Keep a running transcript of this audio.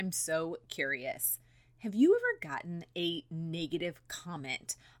I'm so curious. Have you ever gotten a negative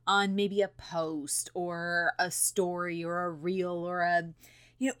comment on maybe a post or a story or a reel or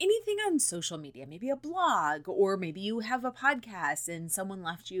anything on social media, maybe a blog, or maybe you have a podcast and someone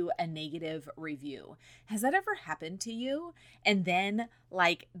left you a negative review? Has that ever happened to you? And then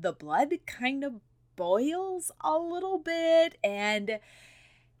the blood kind of boils a little bit and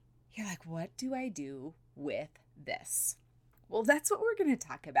you're like, what do I do with this? Well, that's what we're going to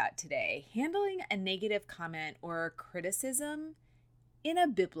talk about today. Handling a negative comment or criticism in a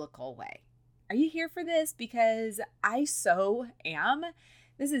biblical way. Are you here for this? Because I so am.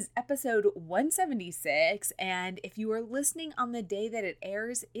 This is episode 176. And if you are listening on the day that it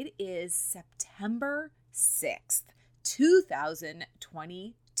airs, it is September 6th,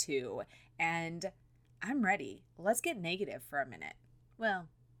 2022. And I'm ready. Let's get negative for a minute. Well,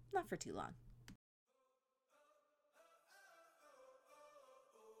 not for too long.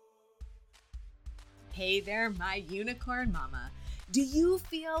 Hey there, my unicorn mama. Do you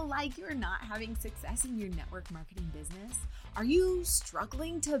feel like you're not having success in your network marketing business? Are you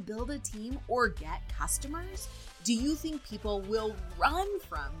struggling to build a team or get customers? Do you think people will run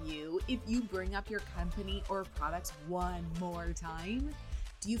from you if you bring up your company or products one more time?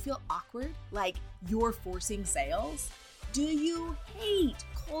 Do you feel awkward, like you're forcing sales? Do you hate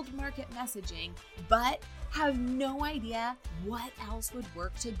cold market messaging, but have no idea what else would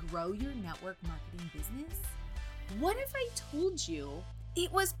work to grow your network marketing business? What if I told you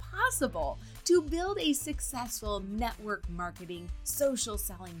it was possible to build a successful network marketing, social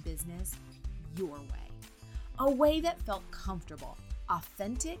selling business your way? A way that felt comfortable,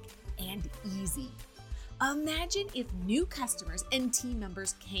 authentic, and easy. Imagine if new customers and team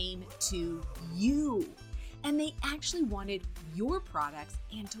members came to you and they actually wanted your products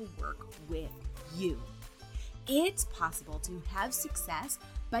and to work with you. It's possible to have success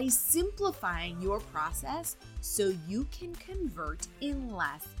by simplifying your process so you can convert in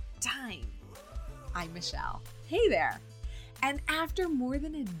less time. I'm Michelle. Hey there. And after more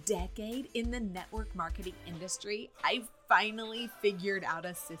than a decade in the network marketing industry, I've finally figured out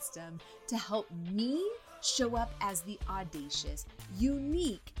a system to help me show up as the audacious,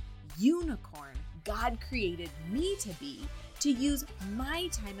 unique unicorn God created me to be, to use my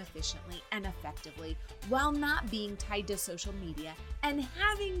time efficiently and effectively while not being tied to social media and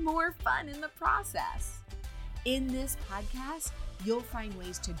having more fun in the process. In this podcast, you'll find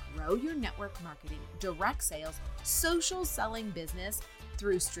ways to grow your network marketing, direct sales, social selling business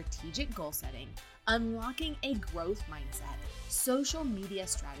through strategic goal setting, unlocking a growth mindset, social media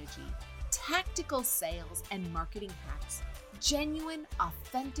strategy, tactical sales and marketing hacks, genuine,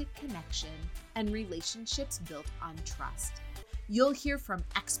 authentic connection, and relationships built on trust. You'll hear from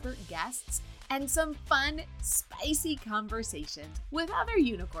expert guests and some fun, spicy conversations with other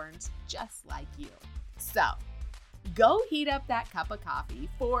unicorns just like you. So, go heat up that cup of coffee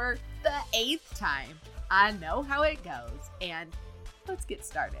for the 8th time. I know how it goes, and let's get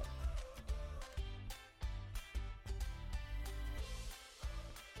started.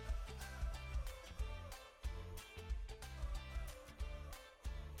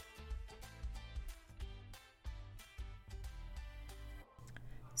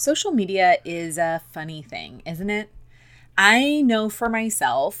 Social media is a funny thing, isn't it? I know for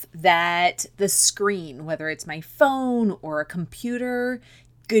myself that the screen, whether it's my phone or a computer,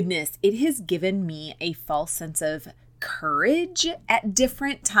 goodness, it has given me a false sense of courage at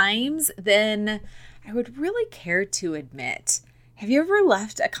different times than I would really care to admit. Have you ever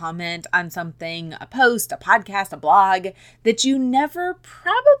left a comment on something, a post, a podcast, a blog, that you never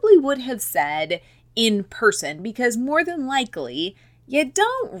probably would have said in person because more than likely you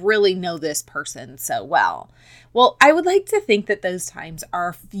don't really know this person so well? Well, I would like to think that those times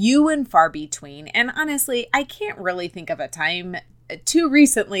are few and far between. And honestly, I can't really think of a time too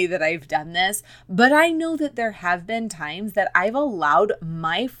recently that I've done this, but I know that there have been times that I've allowed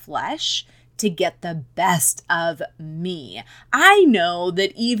my flesh to get the best of me. I know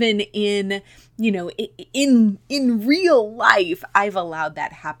that even in real life, I've allowed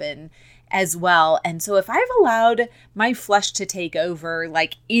that happen as well. And so if I've allowed my flesh to take over,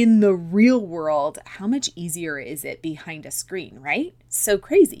 like in the real world, how much easier is it behind a screen, right? So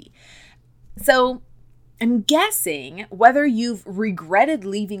crazy. So I'm guessing whether you've regretted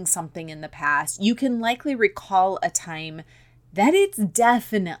leaving something in the past, you can likely recall a time that it's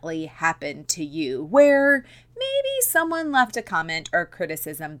definitely happened to you where maybe someone left a comment or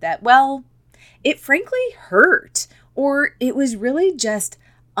criticism that, well, it frankly hurt, or it was really just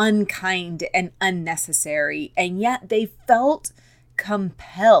unkind and unnecessary, and yet they felt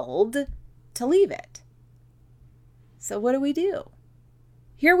compelled to leave it. So what do?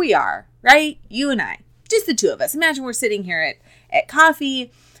 here we are, right? You and I, just the two of us. Imagine we're sitting here at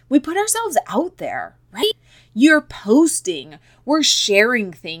coffee. We put ourselves out there, right? You're posting, we're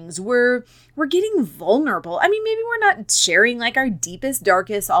sharing things, we're getting vulnerable. I mean, maybe we're not sharing like our deepest,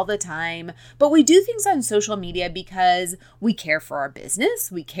 darkest all the time, but we do things on social media because we care for our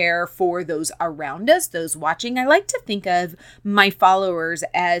business. We care for those around us, those watching. I like to think of my followers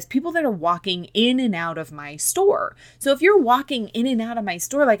as people that are walking in and out of my store. So if you're walking in and out of my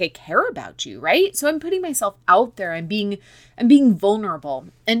store, like I care about you, right? So I'm putting myself out there. I'm being vulnerable.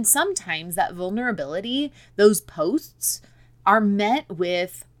 And sometimes that vulnerability, those posts are met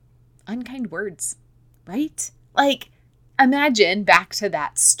with unkind words, right? Like imagine back to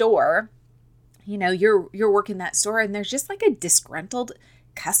that store, you're working that store and there's just like a disgruntled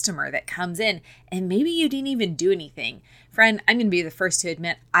customer that comes in and maybe you didn't even do anything. Friend, I'm going to be the first to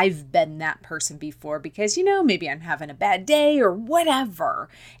admit I've been that person before because, maybe I'm having a bad day or whatever.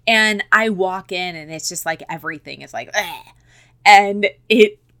 And I walk in and it's just like everything is like, ugh. And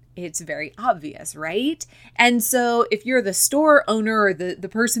it's very obvious, right? And so if you're the store owner or the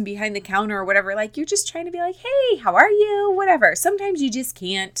person behind the counter or whatever, like you're just trying to be like, hey, how are you? Whatever. Sometimes you just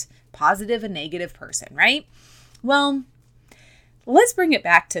can't positive a negative person, right? Well, let's bring it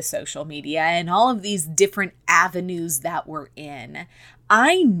back to social media and all of these different avenues that we're in.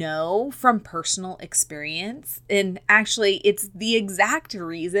 I know from personal experience, and actually it's the exact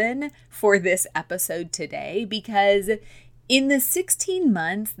reason for this episode today, because in the 16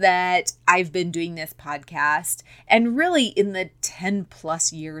 months that I've been doing this podcast, and really in the 10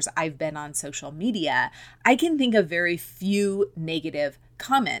 plus years I've been on social media, I can think of very few negative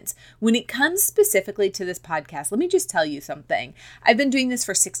comments. When it comes specifically to this podcast, let me just tell you something. I've been doing this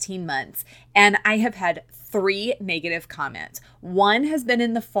for 16 months and I have had 3 negative comments. One has been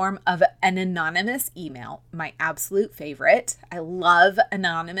in the form of an anonymous email, my absolute favorite. I love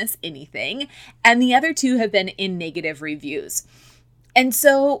anonymous anything. And the other 2 have been in negative reviews. And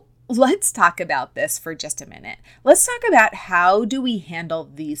so let's talk about this for just a minute. Let's talk about how do we handle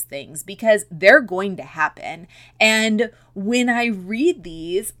these things, because they're going to happen. And when I read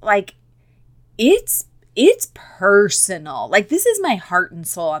these, like it's personal. Like this is my heart and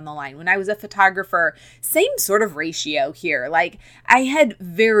soul on the line. When I was a photographer, same sort of ratio here. Like I had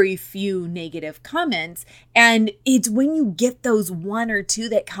very few negative comments, and it's when you get those 1 or 2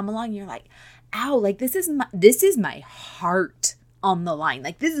 that come along, you're like, ow, like this is my heart on the line.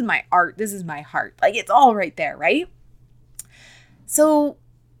 Like this is my art. This is my heart. Like it's all right there, right? So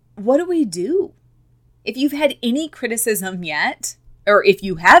what do we do? If you've had any criticism yet, or if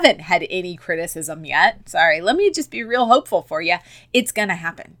you haven't had any criticism yet, sorry, let me just be real hopeful for you. It's going to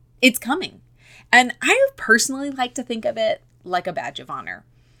happen. It's coming. And I personally like to think of it like a badge of honor.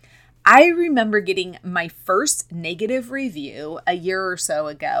 I remember getting my first negative review a year or so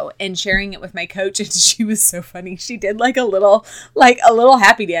ago and sharing it with my coach, and she was so funny. She did like a little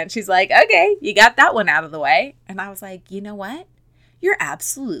happy dance. She's like, okay, you got that one out of the way. And I was like, you know what? You're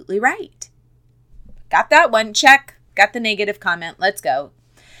absolutely right. Got that one, check. Got the negative comment. Let's go.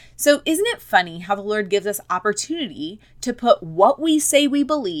 So isn't it funny how the Lord gives us opportunity to put what we say we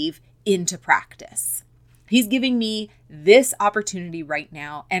believe into practice? He's giving me this opportunity right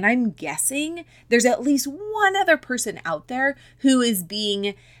now, and I'm guessing there's at least one other person out there who is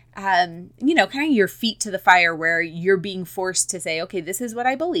being, kind of your feet to the fire, where you're being forced to say, okay, this is what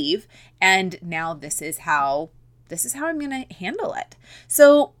I believe, and now this is how I'm going to handle it.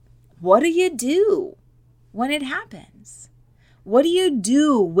 So what do you do when it happens? What do you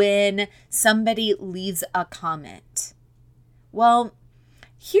do when somebody leaves a comment? Well,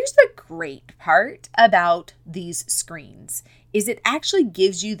 here's the great part about these screens is it actually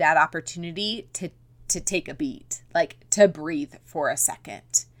gives you that opportunity to take a beat, like to breathe for a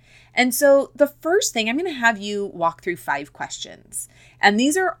second. And so the first thing, I'm going to have you walk through 5 questions. And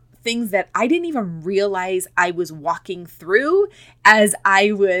these are things that I didn't even realize I was walking through as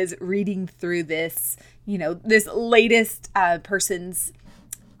I was reading through this, this latest person's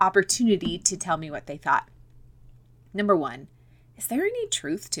opportunity to tell me what they thought. Number 1, is there any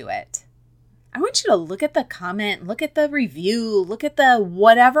truth to it? I want you to look at the comment, look at the review, look at the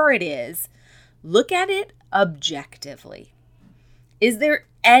whatever it is. Look at it objectively. Is there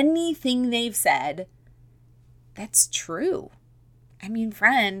anything they've said that's true? I mean,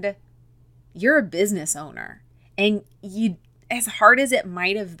 friend, you're a business owner, and you, as hard as it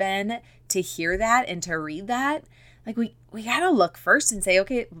might have been to hear that and to read that, like we got to look first and say,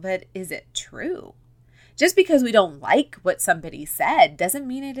 okay, but is it true? Just because we don't like what somebody said doesn't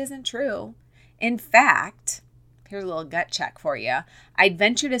mean it isn't true. In fact, here's a little gut check for you. I'd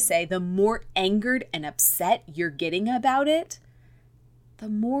venture to say the more angered and upset you're getting about it, the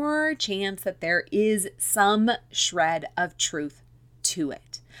more chance that there is some shred of truth to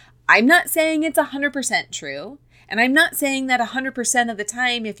it. I'm not saying it's 100% true. And I'm not saying that 100% of the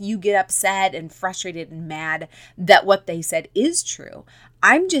time, if you get upset and frustrated and mad, that what they said is true.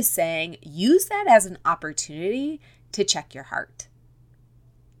 I'm just saying use that as an opportunity to check your heart.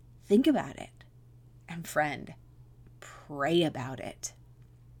 Think about it. And friend, pray about it.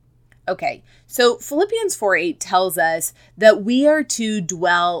 Okay, so Philippians 4:8 tells us that we are to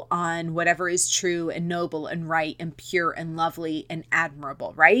dwell on whatever is true and noble and right and pure and lovely and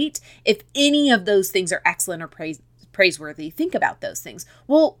admirable, right? If any of those things are excellent or praiseworthy, think about those things.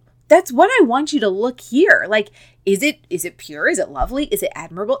 Well, that's what I want you to look here. Like, is it pure? Is it lovely? Is it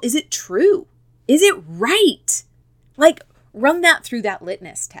admirable? Is it true? Is it right? Like, run that through that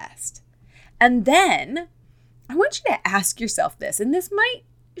litmus test. And then I want you to ask yourself this, and this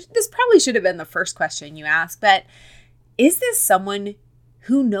probably should have been the first question you ask, but is this someone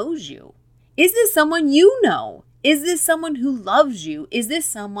who knows you? Is this someone you know? Is this someone who loves you? Is this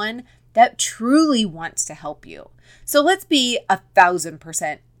someone that truly wants to help you? So let's be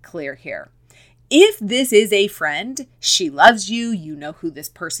 1,000% clear here. If this is a friend, she loves you, you know who this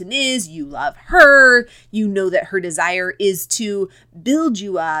person is, you love her, you know that her desire is to build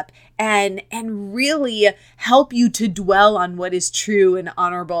you up and really help you to dwell on what is true and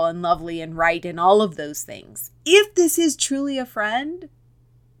honorable and lovely and right and all of those things. If this is truly a friend,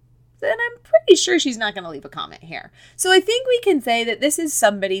 then I'm pretty sure she's not going to leave a comment here. So I think we can say that this is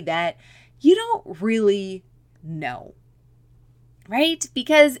somebody that you don't really know. Right?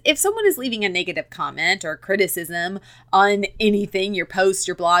 Because if someone is leaving a negative comment or criticism on anything, your posts,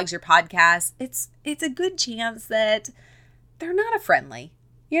 your blogs, your podcasts, it's a good chance that they're not a friendly,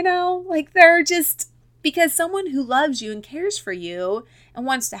 like they're just, because someone who loves you and cares for you and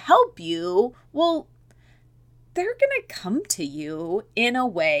wants to help you, well, they're going to come to you in a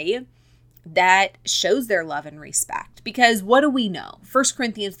way that shows their love and respect. Because what do we know? 1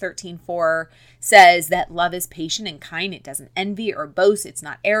 Corinthians 13:4 says that love is patient and kind. It doesn't envy or boast. It's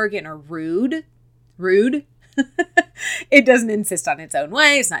not arrogant or rude. It doesn't insist on its own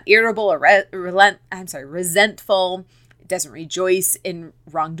way. It's not irritable or resentful. It doesn't rejoice in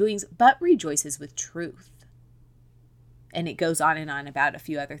wrongdoings, but rejoices with truth. And it goes on and on about a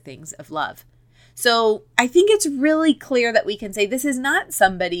few other things of love. So I think it's really clear that we can say this is not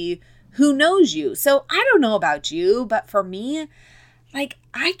somebody who knows you. So I don't know about you, but for me, like,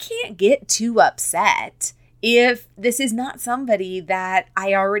 I can't get too upset if this is not somebody that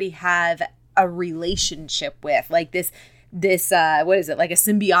I already have a relationship with, like this what is it, like a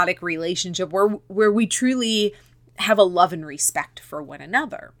symbiotic relationship where we truly have a love and respect for one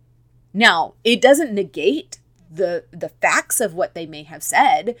another. Now, it doesn't negate the facts of what they may have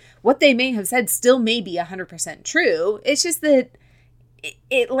said. What they may have said still may be 100% true. It's just that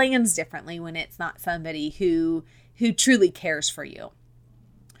it lands differently when it's not somebody who truly cares for you.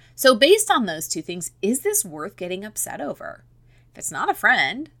 So based on those two things, is this worth getting upset over? If it's not a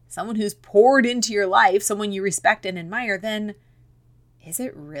friend, someone who's poured into your life, someone you respect and admire, then is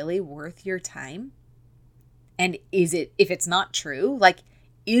it really worth your time? And if it's not true, like,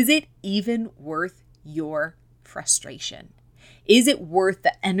 is it even worth your frustration? Is it worth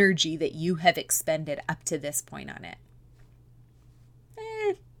the energy that you have expended up to this point on it?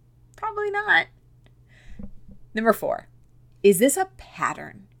 Probably not. Number 4, is this a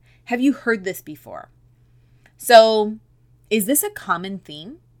pattern? Have you heard this before? So, is this a common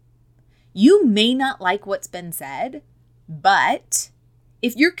theme? You may not like what's been said, but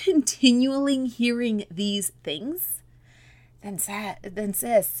if you're continually hearing these things, then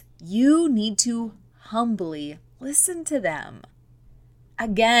sis, you need to humbly listen to them.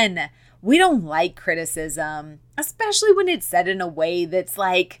 Again, we don't like criticism, especially when it's said in a way that's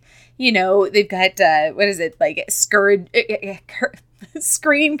like, they've got,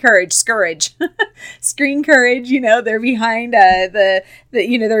 screen courage, screen courage, they're behind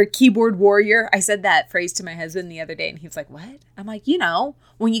they're a keyboard warrior. I said that phrase to my husband the other day and he was like, what? I'm like,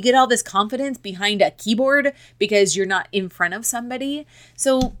 when you get all this confidence behind a keyboard because you're not in front of somebody.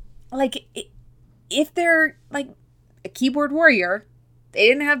 So like, if they're like a keyboard warrior, they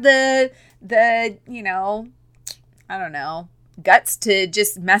didn't have the I don't know, guts to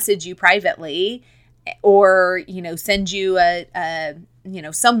just message you privately or, send you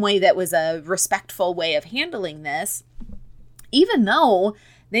some way that was a respectful way of handling this. Even though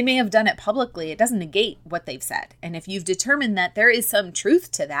they may have done it publicly, it doesn't negate what they've said. And if you've determined that there is some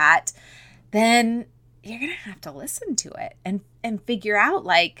truth to that, then you're going to have to listen to it and figure out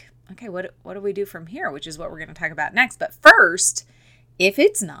like, okay, what do we do from here? Which is what we're going to talk about next. But first, if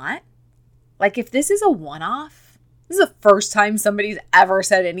it's not, like if this is a one-off, This is the first time somebody's ever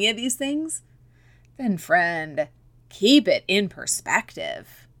said any of these things? Then, friend, keep it in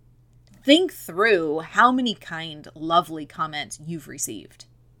perspective. Think through how many kind, lovely comments you've received.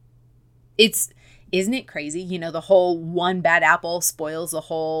 Isn't it crazy? The whole one bad apple spoils the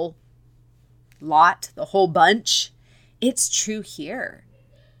whole lot, the whole bunch. It's true here.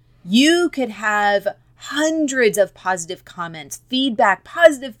 You could have hundreds of positive comments,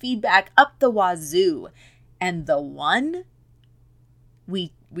 positive feedback up the wazoo. And the one,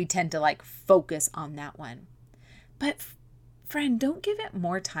 we tend to focus on that one. But friend, don't give it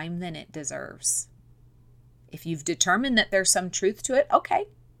more time than it deserves. If you've determined that there's some truth to it, okay,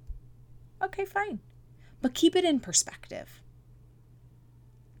 fine. But keep it in perspective.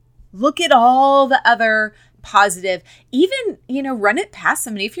 Look at all the other positive, even, run it past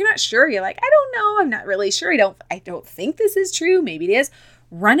somebody. If you're not sure, you're like, I don't know, I'm not really sure. I don't think this is true. Maybe it is.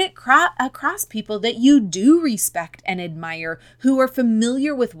 Run it across people that you do respect and admire, who are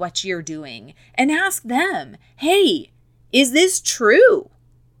familiar with what you're doing, and ask them, hey, is this true?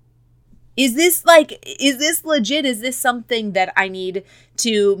 Is this legit? Is this something that I need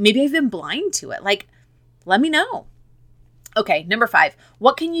to, maybe I've been blind to it. Let me know. Okay, number 5,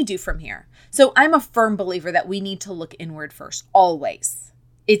 what can you do from here? So I'm a firm believer that we need to look inward first, always.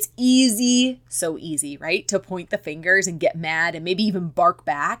 It's easy, so easy, right? To point the fingers and get mad and maybe even bark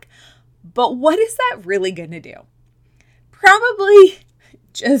back. But what is that really going to do? Probably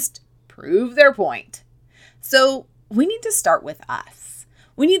just prove their point. So we need to start with us.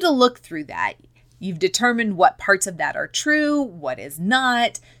 We need to look through that. You've determined what parts of that are true, what is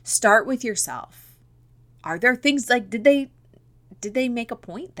not. Start with yourself. Are there things did they make a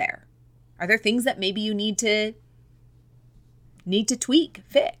point there? Are there things that maybe you need to tweak,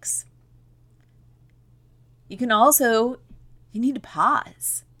 fix? You need to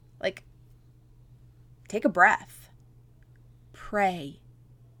pause. Take a breath. Pray.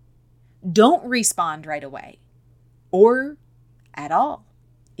 Don't respond right away or at all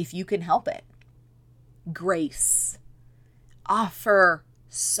if you can help it. Grace. Offer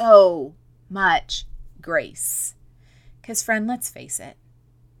so much grace. Because friend, let's face it.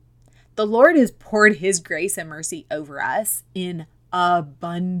 The Lord has poured his grace and mercy over us in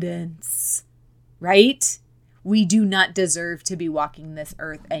abundance, right? We do not deserve to be walking this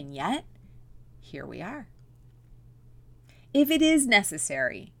earth, and yet, here we are. If it is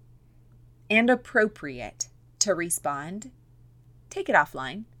necessary and appropriate to respond, take it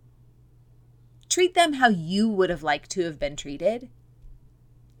offline. Treat them how you would have liked to have been treated,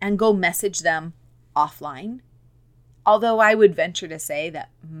 and go message them offline. Although I would venture to say that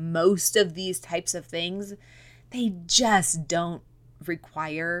most of these types of things, they just don't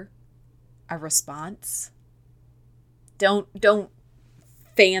require a response. Don't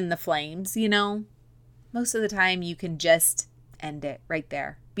fan the flames, Most of the time you can just end it right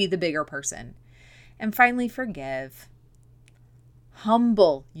there. Be the bigger person. And finally, forgive.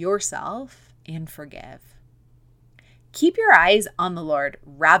 Humble yourself and forgive. Keep your eyes on the Lord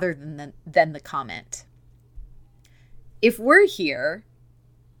rather than the comment. If we're here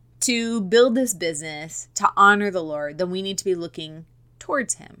to build this business, to honor the Lord, then we need to be looking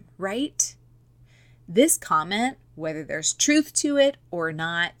towards him, right? This comment, whether there's truth to it or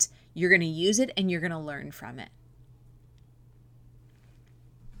not, you're going to use it and you're going to learn from it.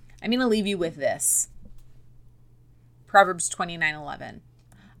 I'm going to leave you with this. Proverbs 29:11.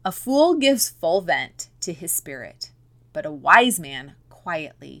 A fool gives full vent to his spirit, but a wise man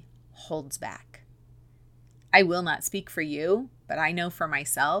quietly holds back. I will not speak for you, but I know for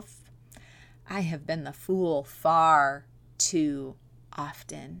myself, I have been the fool far too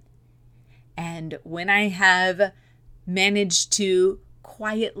often. And when I have managed to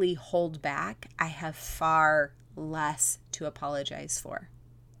quietly hold back, I have far less to apologize for.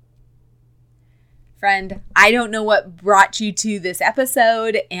 Friend, I don't know what brought you to this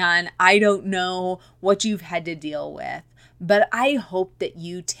episode, and I don't know what you've had to deal with. But I hope that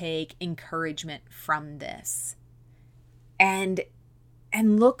you take encouragement from this and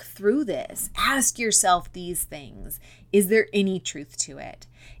look through this. Ask yourself these things. Is there any truth to it?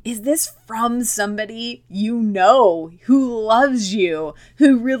 Is this from somebody who loves you,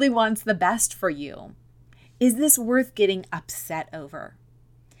 who really wants the best for you? Is this worth getting upset over?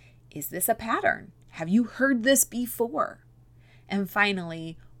 Is this a pattern? Have you heard this before? And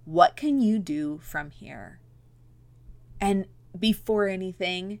finally, what can you do from here? And before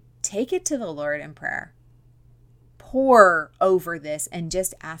anything, take it to the Lord in prayer. Pour over this and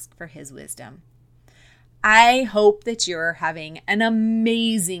just ask for his wisdom. I hope that you're having an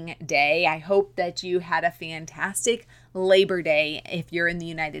amazing day. I hope that you had a fantastic Labor Day. If you're in the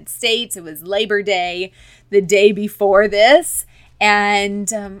United States, it was Labor Day the day before this.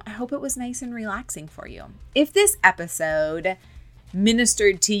 And I hope it was nice and relaxing for you. If this episode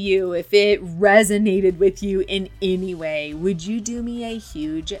ministered to you, if it resonated with you in any way, would you do me a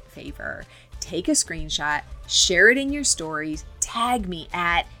huge favor? Take a screenshot, share it in your stories, tag me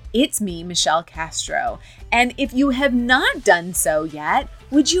at It's Me, Michelle Castro. And if you have not done so yet,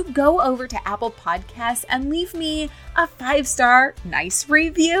 would you go over to Apple Podcasts and leave me a 5-star nice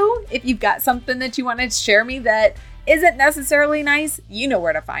review? If you've got something that you want to share me that isn't necessarily nice, you know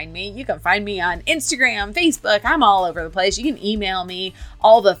where to find me. You can find me on Instagram, Facebook. I'm all over the place. You can email me,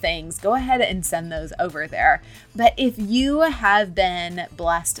 all the things. Go ahead and send those over there. But if you have been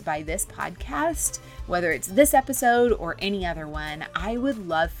blessed by this podcast, whether it's this episode or any other one, I would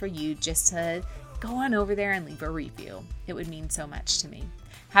love for you just to go on over there and leave a review. It would mean so much to me.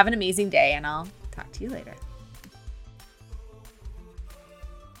 Have an amazing day, and I'll talk to you later.